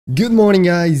Good morning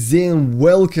guys and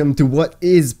welcome to what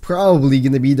is probably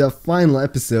gonna be the final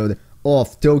episode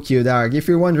of Tokyo Dark. If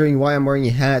you're wondering why I'm wearing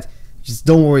a hat, just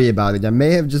don't worry about it. I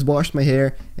may have just washed my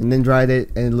hair and then dried it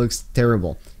and it looks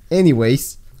terrible.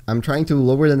 Anyways, I'm trying to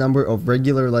lower the number of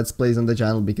regular Let's Plays on the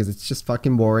channel because it's just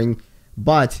fucking boring.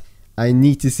 But I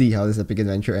need to see how this epic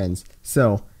adventure ends.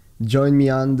 So, join me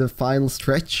on the final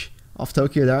stretch of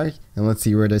Tokyo Dark and let's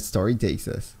see where the story takes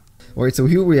us. Alright, so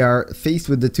here we are faced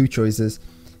with the two choices.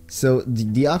 So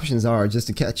the options are, just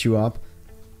to catch you up,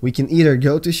 we can either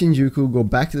go to Shinjuku, go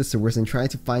back to the sewers and try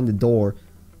to find the door,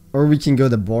 or we can go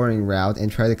the boring route and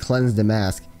try to cleanse the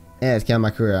mask at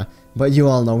Kamakura. But you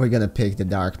all know we're gonna pick the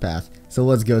dark path, so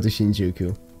let's go to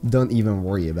Shinjuku. Don't even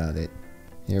worry about it.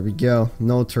 Here we go,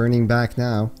 no turning back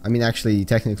now. I mean, actually,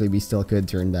 technically we still could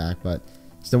turn back, but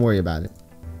just don't worry about it.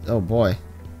 Oh boy.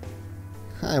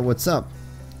 Hi, what's up?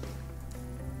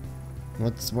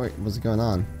 What's going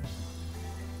on?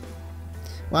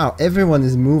 Wow, everyone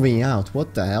is moving out.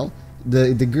 What the hell?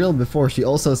 The girl before, she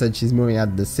also said she's moving out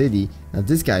of the city. Now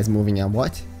this guy's moving out.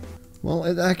 What? Well,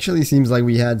 it actually seems like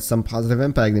we had some positive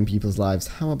impact in people's lives.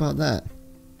 How about that?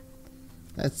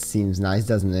 That seems nice,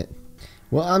 doesn't it?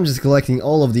 Well, I'm just collecting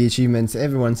all of the achievements.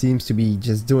 Everyone seems to be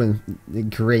just doing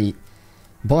great.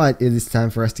 But it is time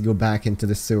for us to go back into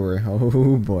the sewer.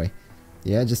 Oh boy.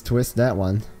 Yeah, just twist that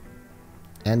one.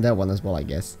 And that one as well, I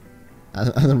guess. I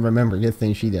don't remember. Good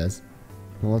thing she does.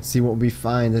 Well, let's see what we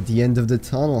find at the end of the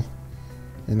tunnel.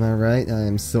 Am I right? I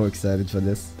am so excited for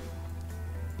this.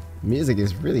 Music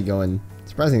is really going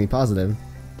surprisingly positive.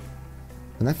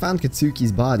 When I found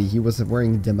Katsuki's body, he was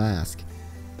wearing the mask.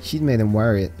 She'd made him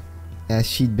wear it, as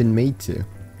she'd been made to.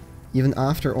 Even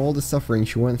after all the suffering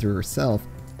she went through herself,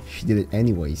 she did it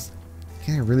anyways.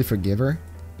 Can I really forgive her?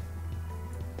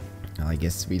 Well, I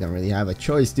guess we don't really have a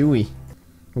choice, do we?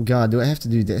 Oh god, do I have to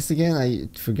do this again? I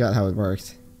forgot how it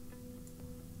worked.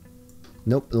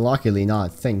 Nope, luckily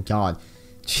not, thank god.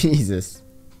 Jesus.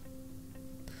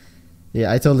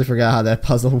 Yeah, I totally forgot how that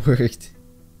puzzle worked.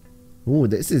 Ooh,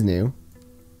 this is new.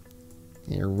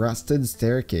 A rusted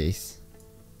staircase.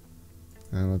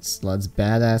 Let's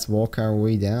badass walk our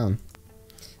way down.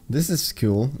 This is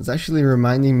cool. It's actually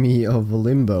reminding me of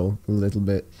Limbo a little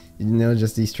bit. You know,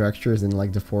 just these structures in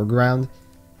like the foreground.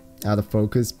 Out of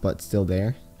focus, but still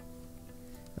there.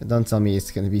 Don't tell me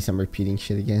it's gonna be some repeating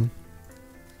shit again.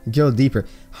 Go deeper.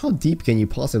 How deep can you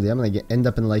possibly? I'm gonna end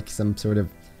up in like some sort of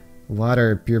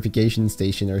water purification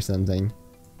station or something.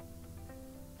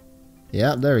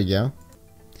 Yeah, there we go.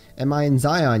 Am I in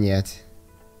Zion yet?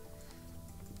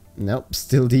 Nope,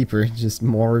 still deeper. Just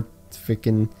more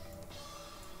freaking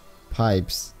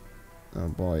pipes. Oh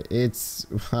boy,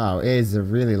 wow, it's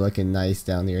really looking nice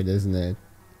down here, doesn't it?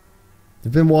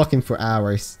 I've been walking for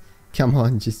hours. Come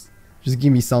on, just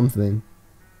give me something.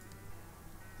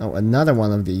 Oh, another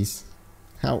one of these.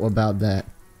 How about that?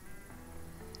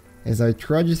 As I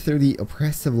trudged through the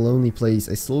oppressive, lonely place,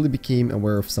 I slowly became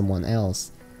aware of someone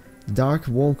else. The dark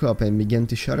woke up and began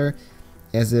to shudder,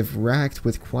 as if racked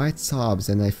with quiet sobs,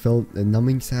 and I felt a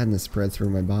numbing sadness spread through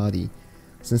my body.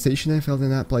 The sensation I felt in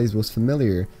that place was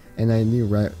familiar, and I knew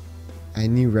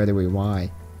right away why.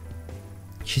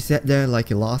 She sat there like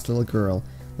a lost little girl,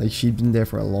 like she'd been there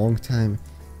for a long time,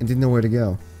 and didn't know where to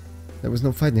go. There was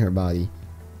no fight in her body.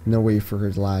 No way for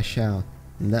her to lash out.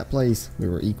 In that place, we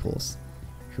were equals.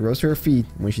 She rose to her feet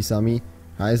when she saw me,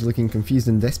 her eyes looking confused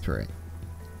and desperate.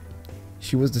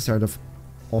 She was the start of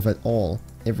it all,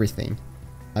 everything.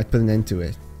 I put an end to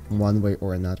it, one way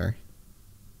or another.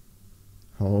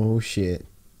 Oh shit.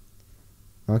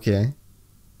 Okay.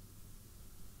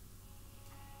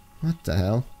 What the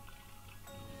hell?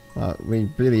 Well,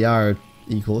 we really are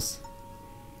equals.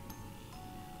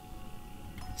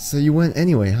 So you went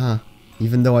anyway, huh?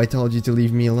 Even though I told you to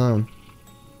leave me alone.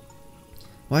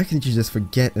 Why couldn't you just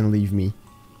forget and leave me?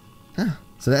 Huh,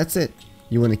 so that's it.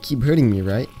 You want to keep hurting me,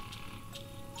 right?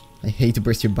 I hate to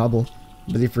burst your bubble,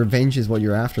 but if revenge is what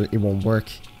you're after, it won't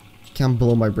work. Can't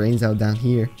blow my brains out down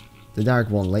here. The dark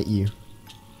won't let you.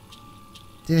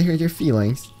 Did I hurt your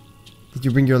feelings? Did you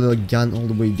bring your little gun all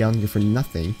the way down here for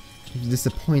nothing? I'm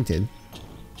disappointed.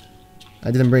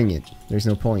 I didn't bring it. There's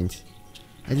no point.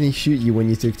 I didn't shoot you when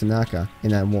you took Tanaka,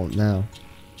 and I won't now.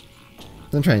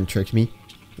 Don't try and trick me.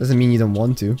 Doesn't mean you don't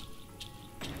want to.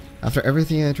 After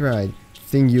everything I tried,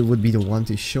 think you would be the one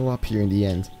to show up here in the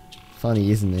end.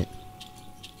 Funny, isn't it?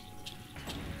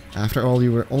 After all,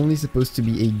 you were only supposed to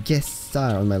be a guest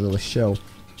star on my little show.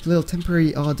 A little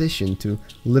temporary audition to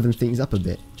liven things up a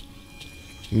bit.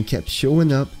 You kept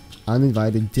showing up,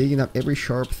 uninvited, digging up every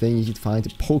sharp thing you could find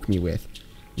to poke me with.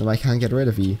 Now I can't get rid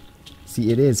of you.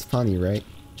 See, it is funny, right?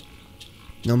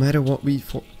 No matter what we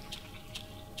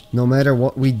No matter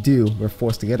what we do, we're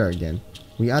forced together again.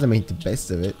 We ought to make the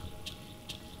best of it.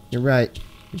 You're right.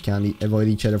 We can't avoid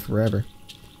each other forever.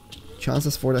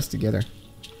 Chances force us together,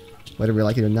 whether we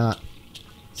like it or not.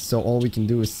 So all we can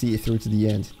do is see it through to the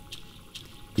end.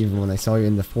 Even when I saw you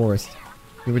in the forest,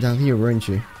 you were down here, weren't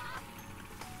you?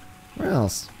 Where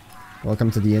else?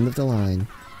 Welcome to the end of the line.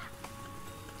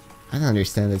 I don't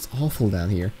understand. It's awful down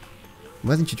here.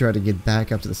 Why don't you try to get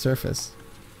back up to the surface?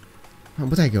 Why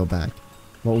would I go back?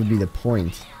 What would be the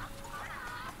point?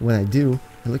 When I do,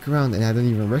 I look around and I don't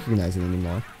even recognize it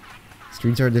anymore.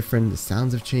 Streets are different, the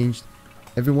sounds have changed.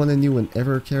 Everyone I knew and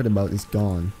ever cared about is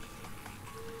gone.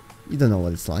 You don't know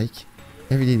what it's like.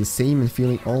 Every day the same and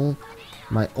feeling all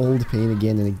my old pain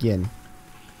again and again.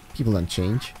 People don't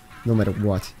change, no matter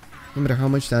what. No matter how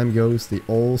much time goes, they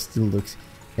all still look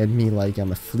at me like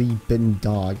I'm a flea-bitten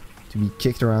dog to be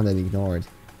kicked around and ignored.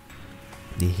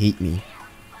 They hate me.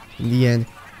 In the end,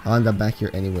 I'll end up back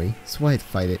here anyway, so I'd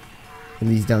fight it. At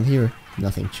least down here,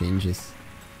 nothing changes.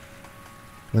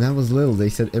 When I was little, they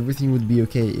said everything would be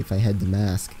okay if I had the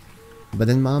mask. But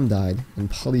then Mom died,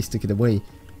 and police took it away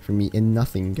from me, and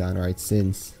nothing gone right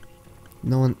since.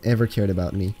 No one ever cared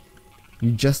about me.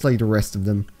 You're just like the rest of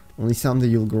them, only someday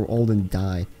you'll grow old and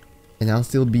die, and I'll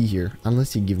still be here,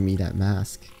 unless you give me that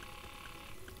mask.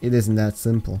 It isn't that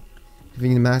simple.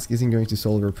 Having the mask isn't going to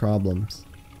solve your problems.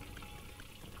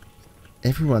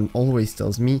 Everyone always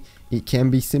tells me it can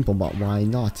be simple, but why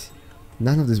not?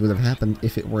 None of this would have happened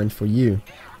if it weren't for you.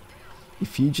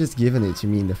 If you'd just given it to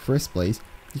me in the first place,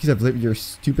 you could have lived your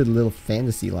stupid little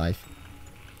fantasy life.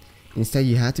 Instead,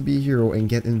 you had to be a hero and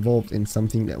get involved in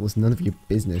something that was none of your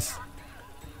business.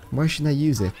 Why shouldn't I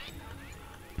use it?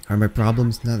 Are my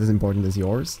problems not as important as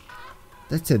yours?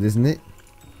 That's it, isn't it?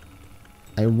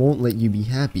 I won't let you be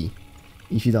happy.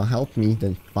 If you don't help me,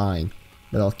 then fine.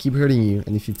 But I'll keep hurting you,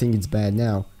 and if you think it's bad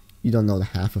now, you don't know the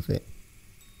half of it.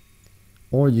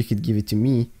 Or you could give it to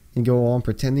me and go on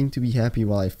pretending to be happy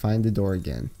while I find the door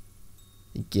again.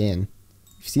 Again.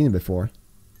 You've seen it before.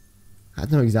 I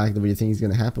don't know exactly what you think is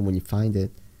going to happen when you find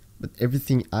it, but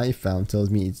everything I found tells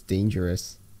me it's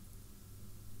dangerous.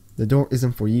 The door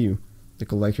isn't for you. The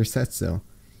collector said so.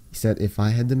 He said if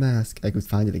I had the mask, I could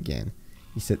find it again.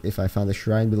 He said if I found a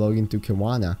shrine belonging to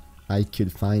Kiwana, I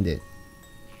could find it.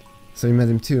 So we met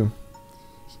him too.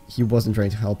 He wasn't trying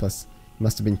to help us. He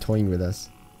must have been toying with us.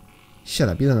 Shut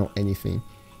up, you don't know anything.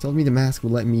 He told me the mask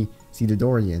would let me see the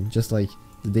door again, just like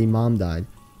the day Mom died.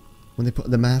 When they put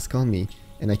the mask on me,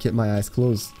 and I kept my eyes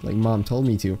closed like Mom told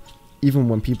me to, even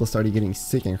when people started getting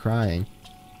sick and crying.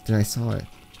 Then I saw it,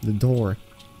 the door,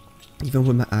 even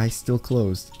with my eyes still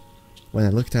closed. When I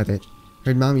looked at it, I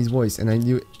heard Mommy's voice and I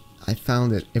knew I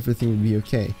found it, everything would be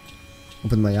okay.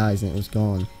 Opened my eyes and it was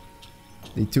gone.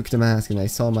 They took the mask and I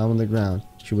saw Mom on the ground.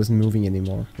 She wasn't moving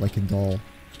anymore, like a doll.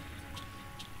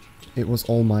 It was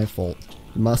all my fault.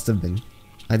 It must have been.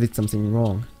 I did something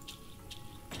wrong.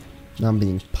 Now I'm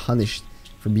being punished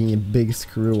for being a big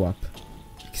screw up.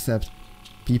 Except,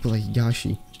 people like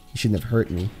Higashi, he shouldn't have hurt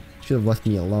me. He should have left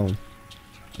me alone.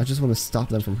 I just want to stop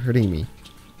them from hurting me.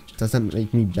 Does that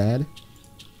make me bad?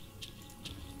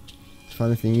 The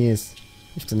funny thing is,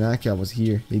 if Tanaka was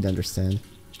here, he'd understand.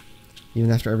 Even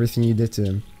after everything you did to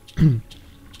him.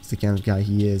 It's the kind of guy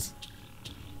he is.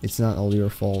 It's not all your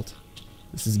fault.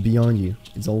 This is beyond you.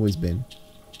 It's always been.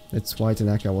 That's why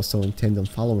Tanaka was so intent on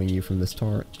following you from the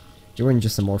start. You weren't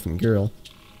just some orphan girl.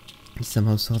 He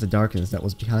somehow saw the darkness that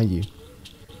was behind you.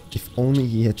 If only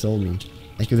he had told me,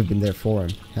 I could have been there for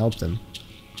him, helped him.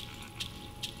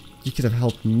 You could have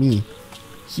helped me.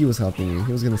 He was helping me.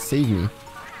 He was gonna save me.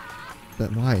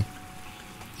 But why?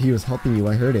 He was helping you.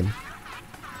 I hurt him.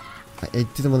 I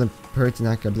didn't want to hurt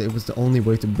Tanaka, but it was the only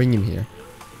way to bring him here.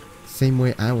 Same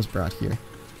way I was brought here.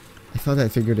 I thought I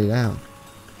figured it out.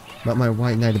 But my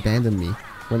white knight abandoned me.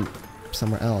 Went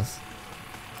somewhere else.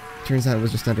 Turns out it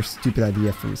was just another stupid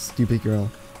idea from a stupid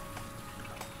girl.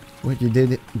 What you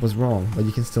did was wrong, but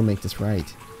you can still make this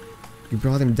right. You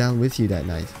brought him down with you that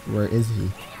night. Where is he?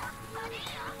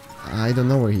 I don't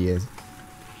know where he is.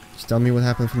 Just tell me what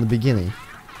happened from the beginning.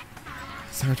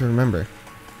 It's hard to remember.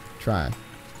 Try.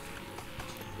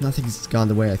 Nothing's gone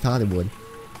the way I thought it would.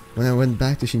 When I went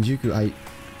back to Shinjuku, I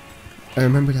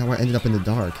remembered how I ended up in the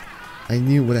dark. I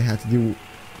knew what I had to do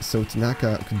so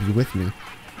Tanaka could be with me.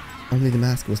 Only the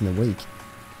mask wasn't awake.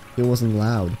 It wasn't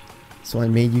loud. So I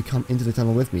made you come into the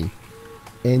tunnel with me.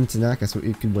 And Tanaka so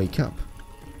it could wake up.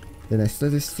 Then I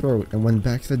slit his throat and went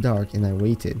back to the dark and I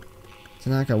waited.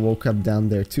 Tanaka woke up down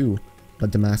there too,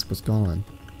 but the mask was gone.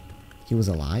 He was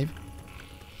alive?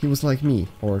 He was like me,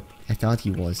 or I thought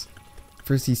he was.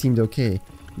 First he seemed okay,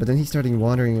 But then he started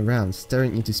wandering around,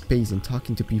 staring into space and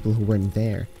talking to people who weren't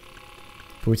there.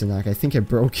 Poor Tanaka, I think I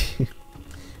broke you.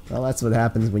 Well, that's what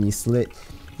happens when you slit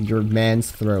your man's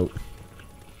throat.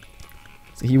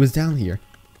 So he was down here.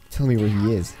 Tell me where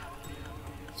he is.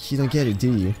 You don't get it,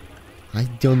 do you? I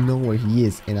don't know where he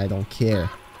is, and I don't care.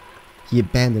 He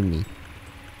abandoned me.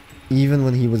 Even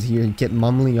when he was here, he kept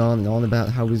mumbling on and on about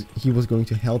how he was going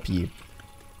to help you.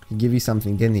 He gave you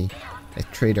something, didn't he? A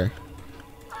traitor.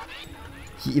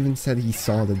 He even said he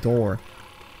saw the door.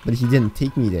 But he didn't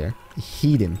take me there. I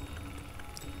hate him.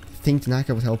 To think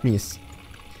Tanaka would help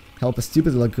a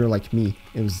stupid little girl like me.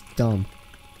 It was dumb.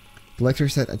 The lecturer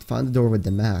said I'd find the door with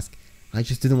the mask. I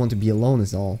just didn't want to be alone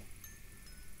is all.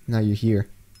 Now you're here,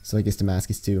 so I guess the mask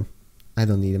is too. I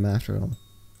don't need him after all.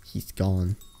 He's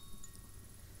gone.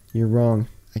 You're wrong.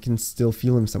 I can still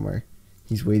feel him somewhere.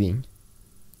 He's waiting.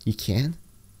 You can?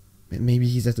 Maybe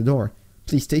he's at the door.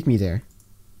 Please take me there.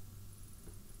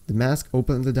 The mask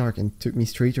opened in the dark and took me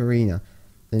straight to Reina.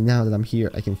 And now that I'm here,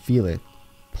 I can feel it,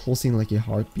 pulsing like a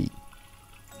heartbeat.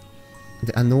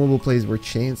 The unknowable place where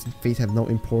chance and fate have no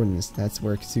importance, that's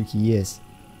where Katsuki is.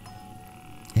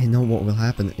 I know what will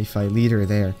happen if I lead her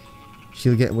there.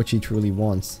 She'll get what she truly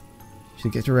wants.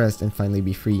 She'll get to rest and finally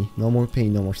be free. No more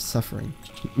pain, no more suffering.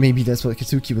 Maybe that's what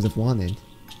Katsuki would have wanted.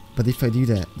 But if I do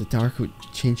that, the dark would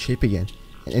change shape again,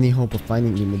 and any hope of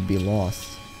finding him would be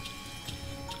lost.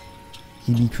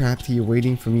 He'd be trapped here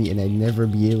waiting for me, and I'd never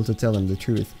be able to tell him the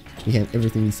truth behind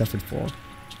everything he suffered for.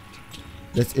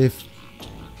 That's if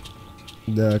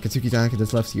the Katsuki Tanaka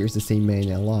that's left here is the same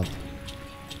man I loved.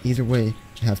 Either way,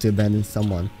 I have to abandon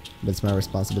someone, but it's my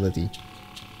responsibility.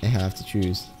 I have to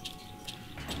choose.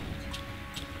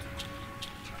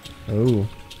 Oh.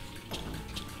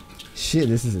 Shit,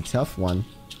 this is a tough one.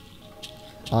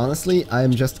 Honestly,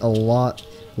 I'm just a lot...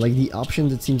 Like, the option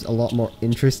that seems a lot more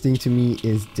interesting to me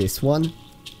is this one.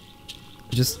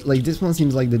 Just, like, this one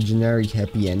seems like the generic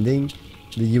happy ending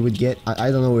that you would get.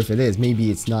 I don't know if it is. Maybe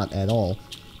it's not at all.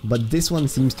 But this one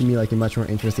seems to me like a much more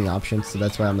interesting option, so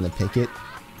that's why I'm gonna pick it.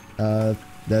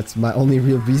 That's my only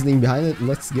real reasoning behind it.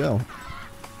 Let's go.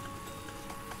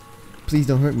 Please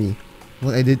don't hurt me.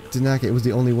 What I did to Naka, it was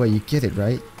the only way. You get it,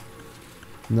 right?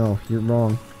 No, you're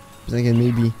wrong. But then again,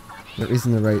 maybe there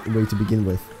isn't a right way to begin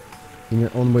with. In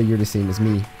your own way, you're the same as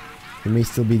me. You may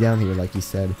still be down here, like you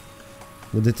said.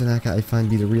 Would the Tanaka I find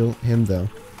be the real him, though?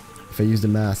 If I use the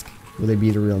mask, will they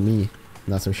be the real me?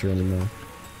 I'm not so sure anymore.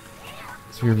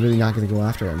 So you're really not going to go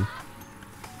after him?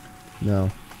 No.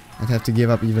 I'd have to give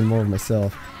up even more of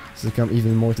myself, succumb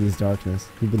even more to this darkness.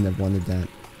 He wouldn't have wanted that.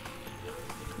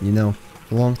 You know,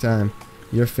 for a long time,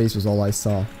 your face was all I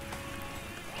saw.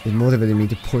 It motivated me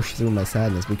to push through my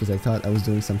sadness because I thought I was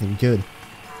doing something good.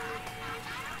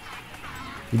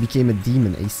 You became a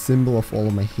demon, a symbol of all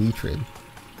of my hatred.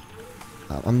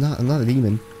 I'm not a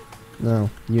demon. No,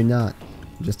 you're not.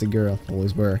 You're just a girl,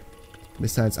 always were.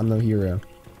 Besides, I'm no hero.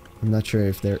 I'm not sure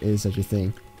if there is such a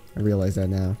thing. I realize that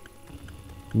now.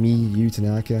 Me, you,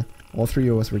 Tanaka, all three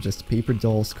of us were just paper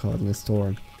dolls caught in a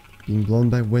storm, being blown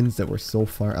by winds that were so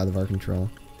far out of our control.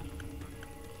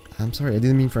 I'm sorry, I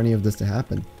didn't mean for any of this to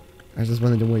happen. I just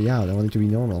wanted a way out. I wanted to be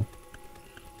normal.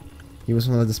 He was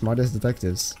one of the smartest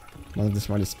detectives. One of the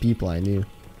smartest people I knew.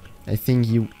 I think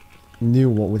he knew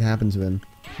what would happen to him.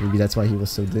 Maybe that's why he was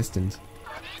so distant.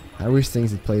 I wish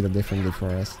things had played out differently for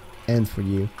us. And for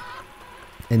you.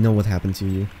 And know what happened to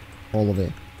you. All of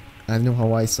it. I know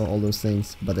how I saw all those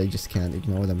things, but I just can't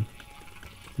ignore them.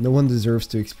 No one deserves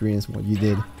to experience what you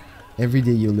did. Every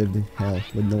day you lived in hell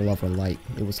with no love or light.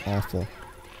 It was awful.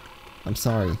 I'm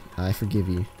sorry. I forgive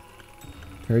you.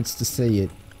 Hurts to say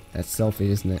it. That's selfish,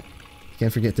 isn't it? You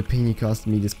can't forget the pain you caused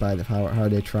me despite how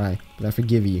hard I try. But I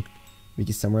forgive you.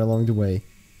 Because somewhere along the way,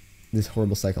 this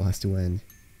horrible cycle has to end.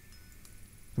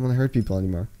 I don't want to hurt people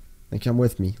anymore. Then come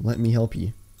with me. Let me help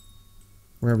you.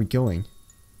 Where are we going?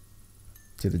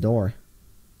 To the door.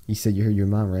 You said you heard your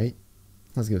mom, right?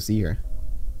 Let's go see her.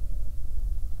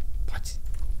 What?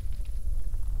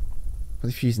 What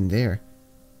if she isn't there?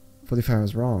 What if I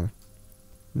was wrong?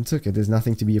 It's okay, there's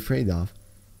nothing to be afraid of.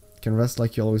 You can rest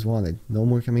like you always wanted. No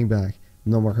more coming back.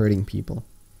 No more hurting people.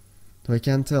 Though I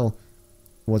can't tell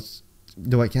what's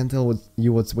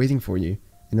waiting for you.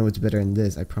 I know it's better than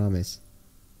this, I promise.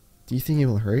 Do you think it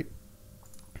will hurt?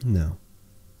 No.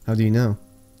 How do you know?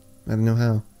 I don't know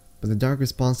how. But the dark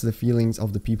responds to the feelings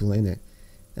of the people in it.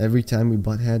 Every time we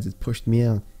butt heads, it pushed me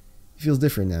out. It feels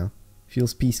different now. It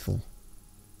feels peaceful.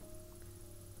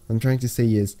 What I'm trying to say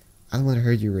is, I don't want to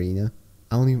hurt you, Reina.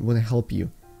 I only want to help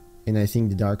you. And I think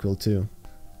the dark will too.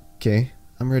 Okay,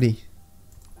 I'm ready.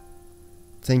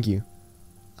 Thank you.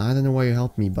 I don't know why you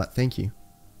helped me, but thank you.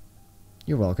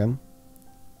 You're welcome.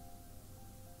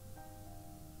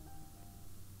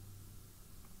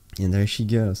 And there she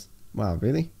goes. Wow,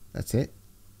 really? That's it?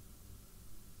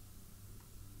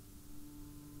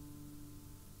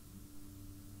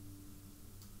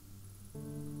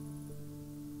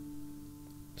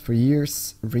 For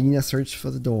years, Reina searched for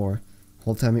the door. The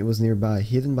whole time it was nearby,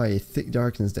 hidden by a thick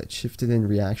darkness that shifted in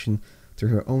reaction to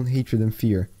her own hatred and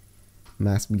fear. The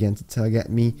mask began to tug at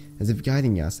me as if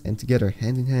guiding us, and together,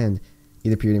 hand in hand,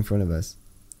 it appeared in front of us.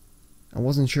 I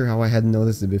wasn't sure how I hadn't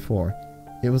noticed it before.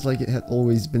 It was like it had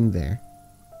always been there.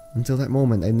 Until that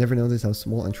moment, I never noticed how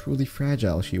small and truly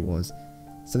fragile she was.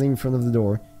 Standing in front of the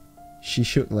door, she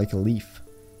shook like a leaf.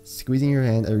 Squeezing her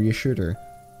hand, I reassured her,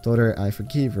 told her I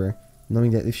forgave her,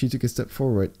 knowing that if she took a step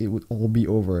forward, it would all be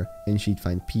over and she'd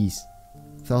find peace.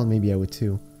 Thought maybe I would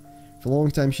too. For a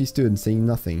long time she stood, saying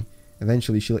nothing.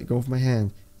 Eventually she let go of my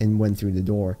hand and went through the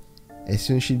door. As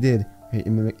soon as she did,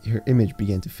 her image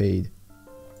began to fade.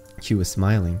 She was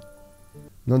smiling.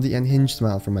 Not the unhinged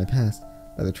smile from my past,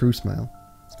 but the true smile.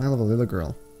 Smile of a little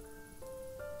girl.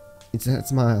 It's that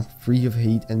smile, free of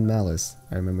hate and malice,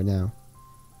 I remember now.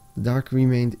 The dark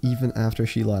remained even after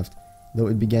she left, though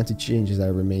it began to change as I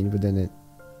remained within it,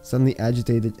 suddenly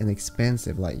agitated and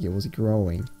expansive like it was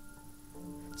growing.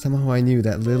 Somehow I knew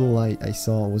that little light I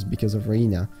saw was because of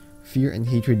Reina, fear and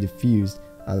hatred diffused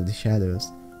out of the shadows.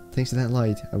 Thanks to that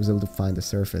light, I was able to find the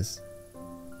surface.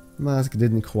 The mask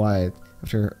didn't quiet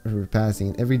after her passing,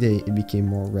 and every day it became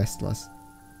more restless.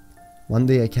 One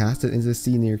day I cast it into the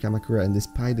sea near Kamakura, and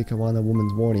despite the Kawana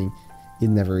woman's warning, it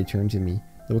never returned to me,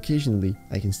 though occasionally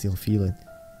I can still feel it,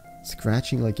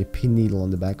 scratching like a pin needle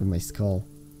on the back of my skull.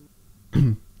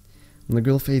 When the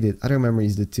girl faded, other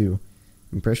memories did too.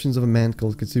 Impressions of a man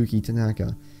called Katsuki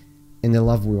Tanaka, and the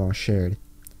love we all shared.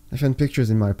 I found pictures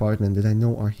in my apartment that I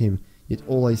know are him, yet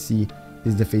all I see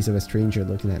is the face of a stranger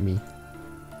looking at me.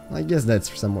 I guess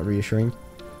that's somewhat reassuring.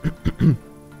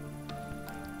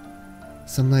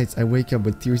 Some nights I wake up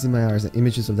with tears in my eyes and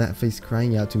images of that face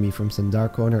crying out to me from some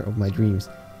dark corner of my dreams,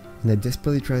 and I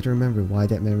desperately try to remember why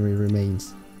that memory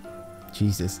remains.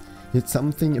 Jesus, yet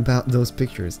something about those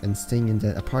pictures and staying in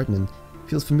that apartment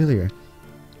feels familiar,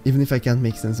 even if I can't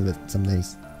make sense of it some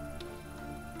days.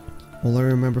 All I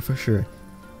remember for sure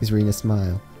is Reina's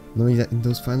smile, knowing that in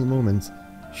those final moments,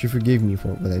 she forgave me for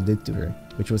what I did to her,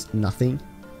 which was nothing.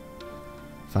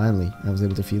 Finally, I was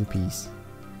able to feel peace.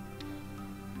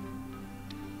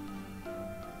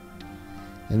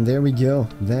 And there we go,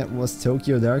 that was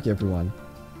Tokyo Dark, everyone.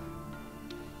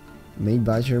 Made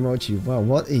by Shiramochi. Wow,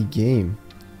 what a game.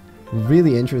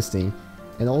 Really interesting,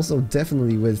 and also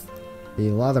definitely with a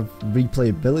lot of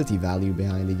replayability value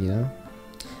behind it, you know?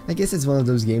 I guess it's one of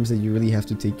those games that you really have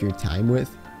to take your time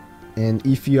with, and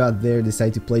if you out there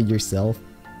decide to play it yourself,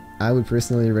 I would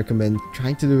personally recommend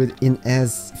trying to do it in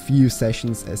as few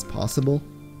sessions as possible.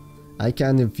 I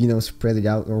kind of, you know, spread it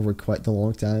out over quite a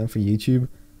long time for YouTube,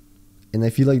 and I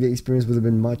feel like the experience would have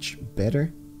been much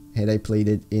better had I played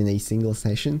it in a single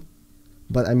session.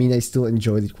 But I mean, I still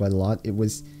enjoyed it quite a lot.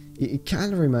 It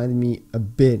kind of reminded me a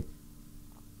bit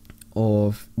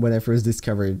of when I first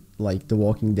discovered like The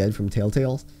Walking Dead from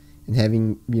Telltale, and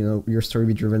having, you know, your story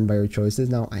be driven by your choices.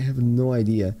 Now I have no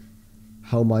idea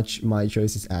how much my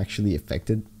choices actually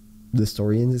affected the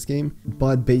story in this game,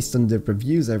 but based on the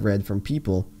reviews I've read from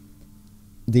people,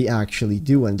 they actually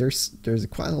do, and there's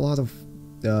quite a lot of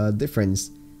difference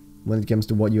when it comes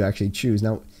to what you actually choose.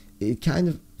 Now it kind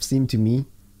of seemed to me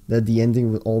that the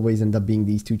ending would always end up being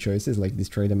these two choices, like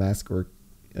destroy the mask or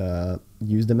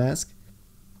use the mask,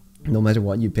 no matter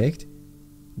what you picked.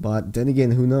 But then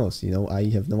again, who knows, you know, I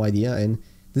have no idea, and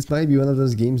this might be one of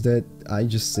those games that I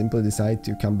just simply decide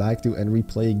to come back to and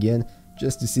replay again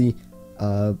just to see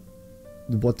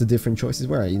what the different choices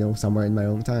were, you know, somewhere in my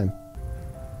own time.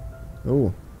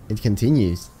 Oh, it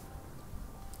continues.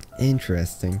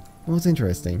 Interesting. What's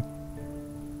interesting?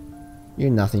 You're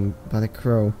nothing but a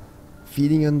crow,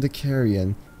 feeding on the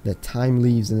carrion that time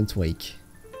leaves in its wake.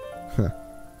 Huh.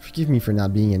 Forgive me for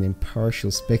not being an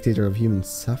impartial spectator of human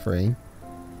suffering.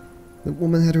 The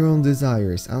woman had her own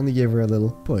desires, I only gave her a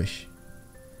little push.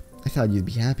 I thought you'd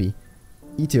be happy.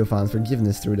 Ito found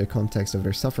forgiveness through the context of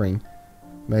her suffering,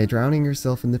 by drowning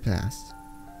herself in the past.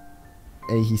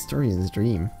 A historian's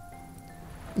dream.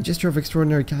 A gesture of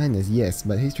extraordinary kindness, yes,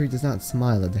 but history does not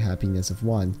smile at the happiness of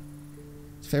one.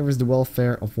 It favors the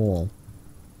welfare of all.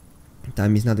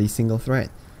 Time is not a single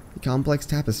thread, a complex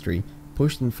tapestry,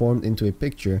 pushed and formed into a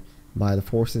picture by the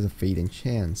forces of fate and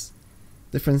chance.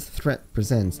 Different thread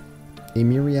presents a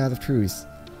myriad of truths,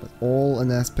 but all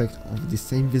an aspect of the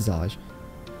same visage,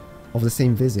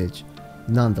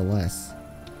 nonetheless.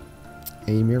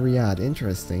 A myriad,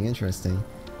 interesting.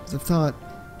 As I thought,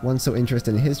 one so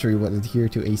interested in history would adhere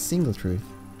to a single truth.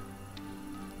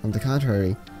 On the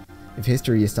contrary, if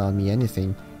history has taught me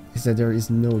anything, it's that there is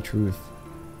no truth.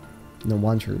 No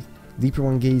one truth. The deeper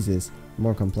one gazes, the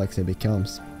more complex it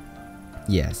becomes.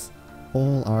 Yes,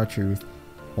 all are truth.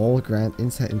 All grant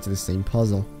insight into the same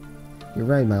puzzle. You're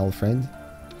right, my old friend.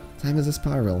 Time is a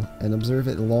spiral, and observe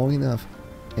it long enough,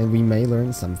 and we may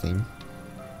learn something.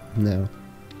 No,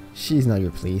 she's not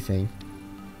your plaything.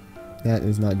 That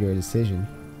is not your decision.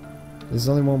 There's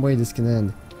only one way this can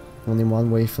end. Only one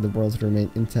way for the world to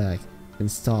remain intact and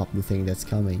stop the thing that's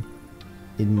coming.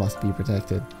 It must be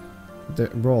protected. The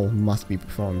role must be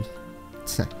performed.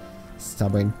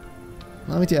 Stubborn.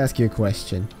 Allow me to ask you a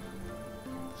question.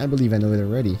 I believe I know it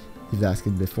already. You've asked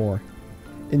it before.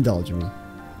 Indulge me.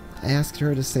 I asked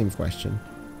her the same question.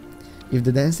 If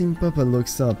the dancing puppet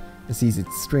looks up and sees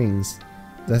its strings,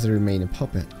 does it remain a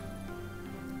puppet?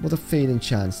 What a fate and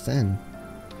chance then?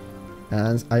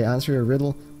 And I answer your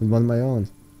riddle with one of my own.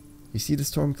 You see the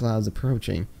storm clouds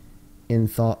approaching, and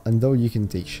though you can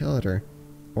take shelter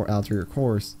or alter your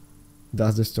course,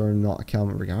 does the storm not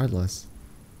come regardless?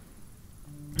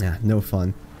 No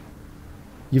fun.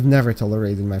 You've never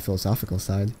tolerated my philosophical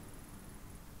side.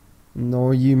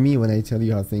 Nor you me when I tell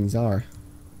you how things are.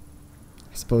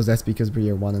 I suppose that's because we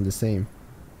are one and the same.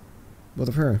 But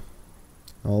of her,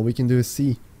 all we can do is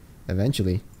see.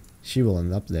 Eventually, she will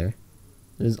end up there.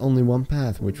 There's only one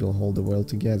path which will hold the world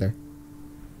together.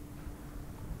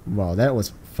 Wow, that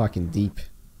was fucking deep.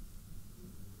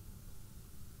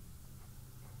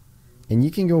 And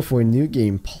you can go for a new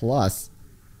game plus.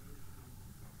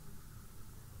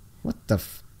 What the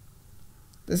f...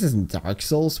 This isn't Dark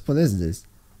Souls? What is this?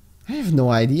 I have no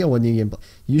idea what new game...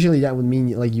 Usually that would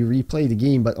mean like you replay the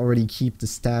game but already keep the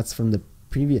stats from the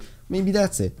previous... Maybe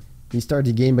that's it. You start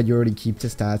the game but you already keep the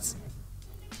stats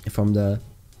from the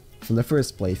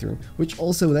first playthrough. Which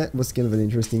also, that was kind of an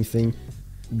interesting thing.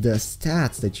 The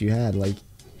stats that you had, like...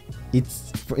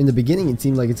 in the beginning it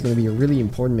seemed like it's going to be a really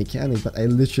important mechanic, but I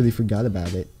literally forgot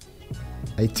about it.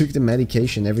 I took the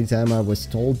medication every time I was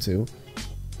told to,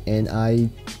 and I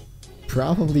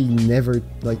probably never,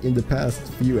 like in the past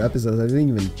few episodes, I didn't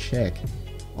even check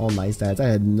all my stats. I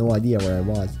had no idea where I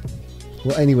was.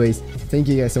 Well, anyways, thank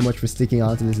you guys so much for sticking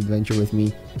on to this adventure with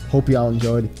me. Hope you all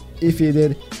enjoyed. If you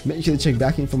did, make sure to check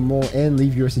back in for more and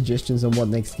leave your suggestions on what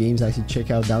next games I should check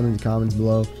out down in the comments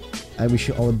below. I wish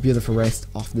you all a beautiful rest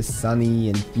of this sunny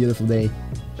and beautiful day,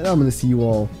 and I'm gonna see you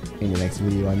all in the next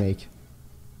video I make.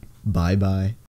 Bye bye.